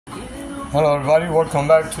Hello everybody, welcome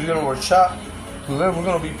back to your workshop. Today we're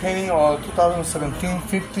going to be painting our 2017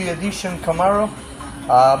 50 edition Camaro.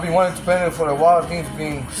 I've been wanting to paint it for a while. I think it's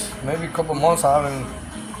been maybe a couple months I haven't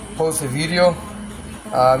posted a video.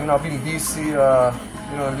 I've been busy, a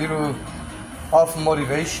little off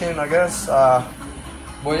motivation I guess.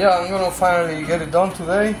 But yeah, I'm going to finally get it done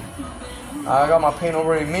today. I got my paint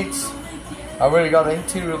already mixed. I already got the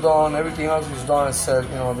interior done, everything else is done except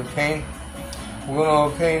the paint. We're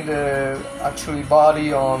gonna paint the actually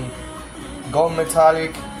body on gold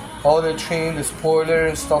metallic, all the trim, the spoiler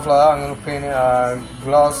and stuff like that. I'm gonna paint it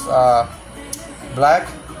gloss black,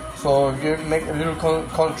 so make a little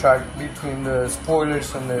contrast between the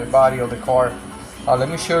spoilers and the body of the car. Let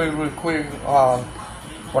me show you real quick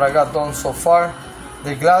what I got done so far.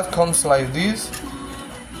 The glass comes like this,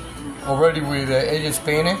 already with the edges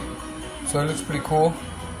painted, so it looks pretty cool.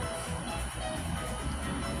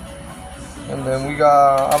 And then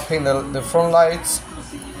I'll paint the front lights.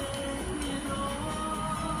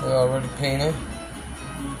 They're already painted,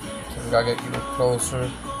 so we gotta get a little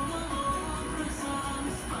closer.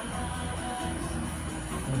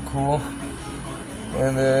 Pretty cool.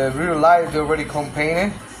 And the rear light, they already come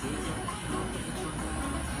painted.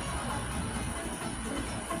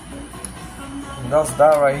 And that's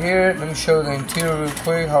that right here. Let me show you the interior real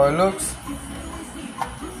quick, how it looks.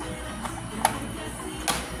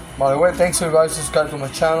 By the way, thanks to everybody who subscribed to my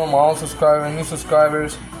channel, my old subscribers, new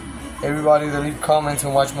subscribers, everybody that leave comments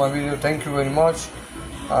and watch my video, thank you very much.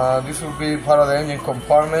 This will be part of the engine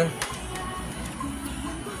compartment.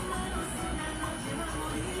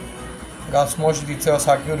 Got some more details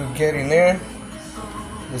how good to get in there.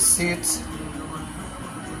 The seats.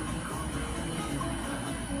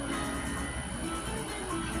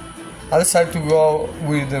 I decided to go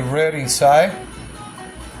with the red inside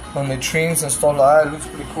on the trims and stuff like that. It looks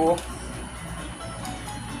pretty cool.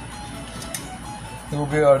 It will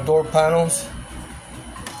be our door panels.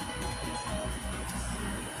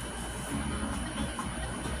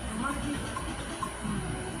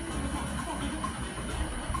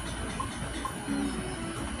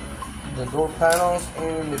 The door panels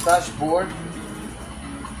and the dashboard.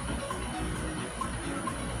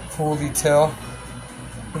 Full detail.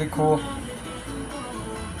 Pretty cool.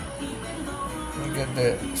 Get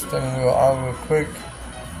the steering wheel out real quick.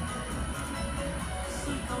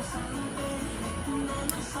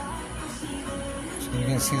 So you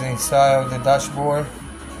can see the inside of the dashboard.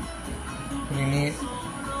 Pretty neat.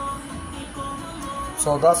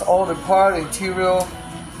 So that's all the part, interior,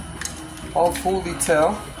 all full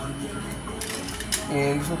detail.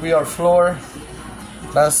 And this will be our floor,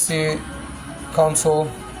 last seat,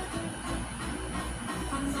 console.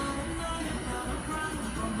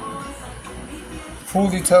 Full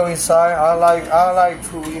detail inside. I like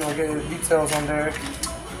to get the details on there.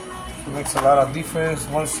 It makes a lot of difference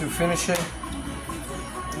once you finish it.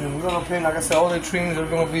 And we're gonna paint, like I said, all the trims are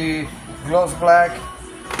gonna be gloss black,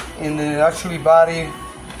 and the actually body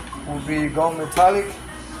will be gold metallic.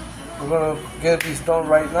 We're gonna get this done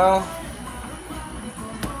right now.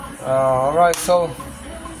 Alright, so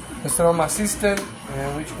let's turn on my system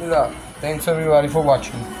and reach it out. Thanks everybody for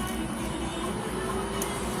watching.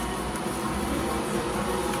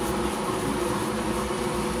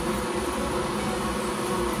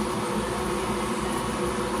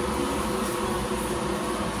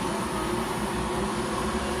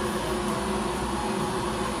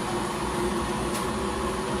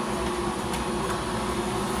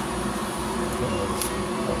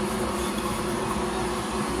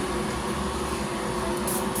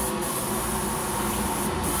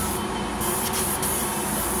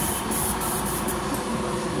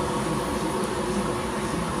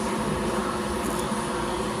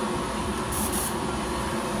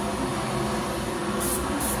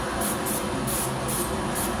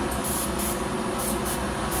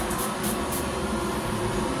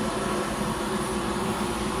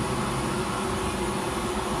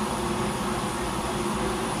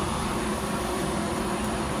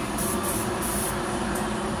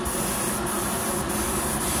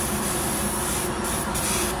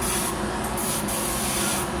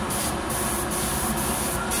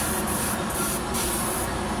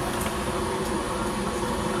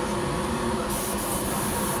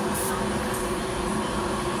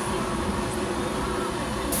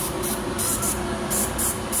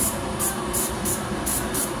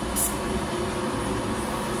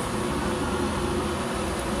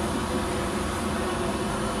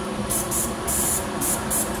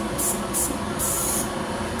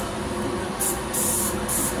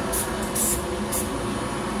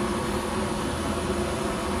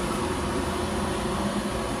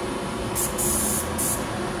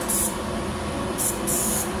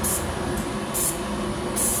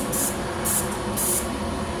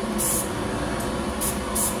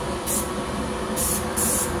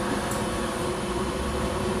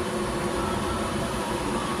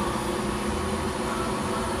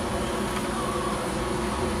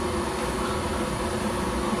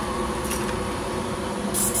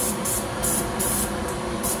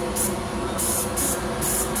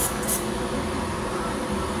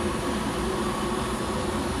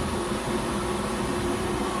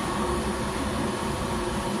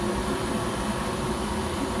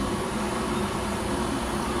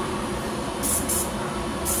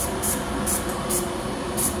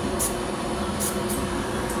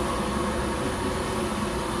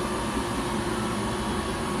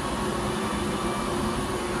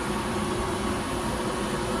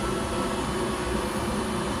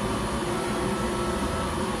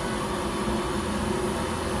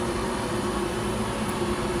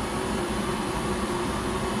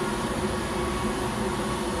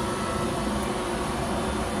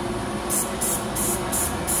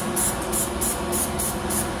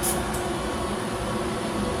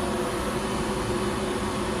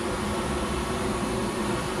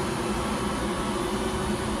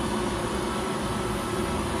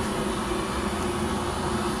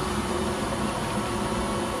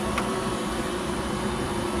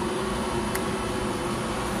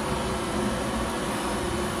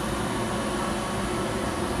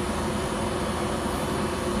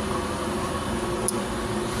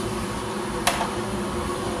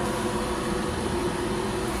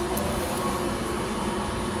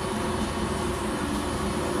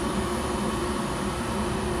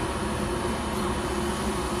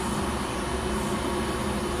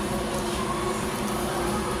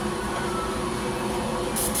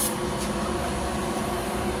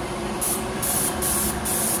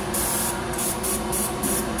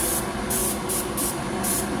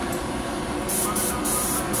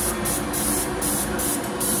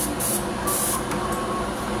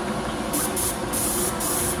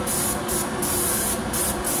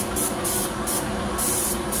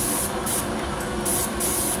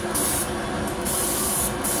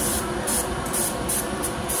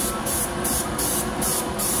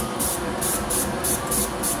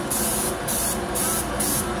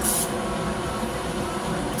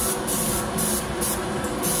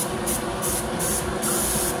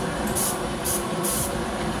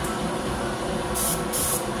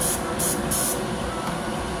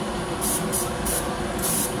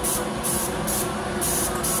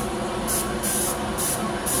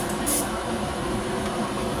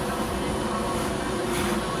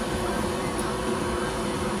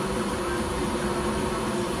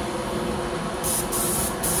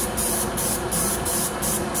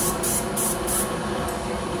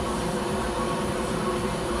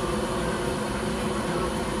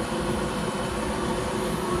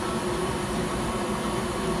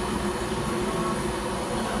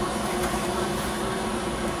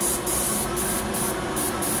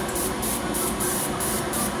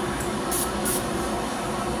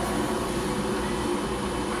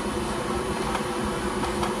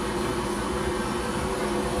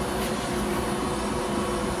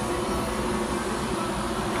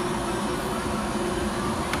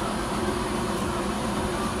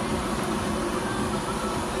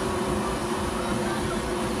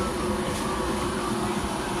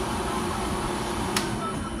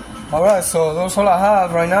 Alright, so that's all I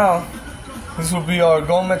have right now. This will be our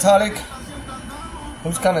gold metallic.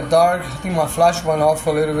 It's kind of dark. I think my flash went off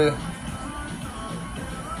a little bit.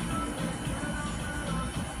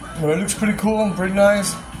 But it looks pretty cool, pretty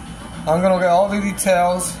nice. I'm gonna get all the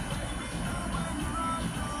details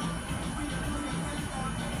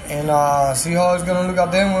and see how it's gonna look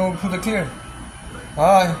at them when we put the clear.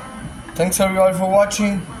 Alright, thanks everybody for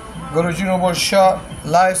watching. Go to Junior Boy Shop,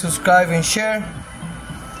 like, subscribe, and share.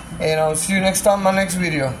 And I'll see you next time in my next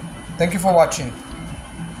video. Thank you for watching.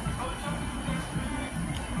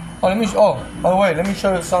 By the way, let me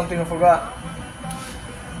show you something I forgot.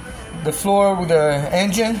 The floor with the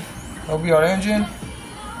engine, that'll be our engine.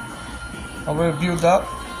 Already built up.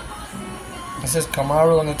 It says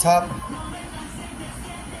CAMARO on the top.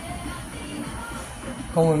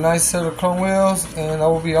 Come with a nice set of chrome wheels, and that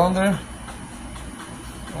will be under.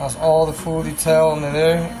 That's all the full detail under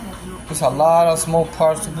there. There's a lot of small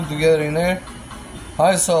parts to put together in there.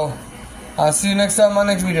 Alright, so I'll see you next time in my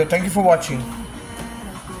next video. Thank you for watching.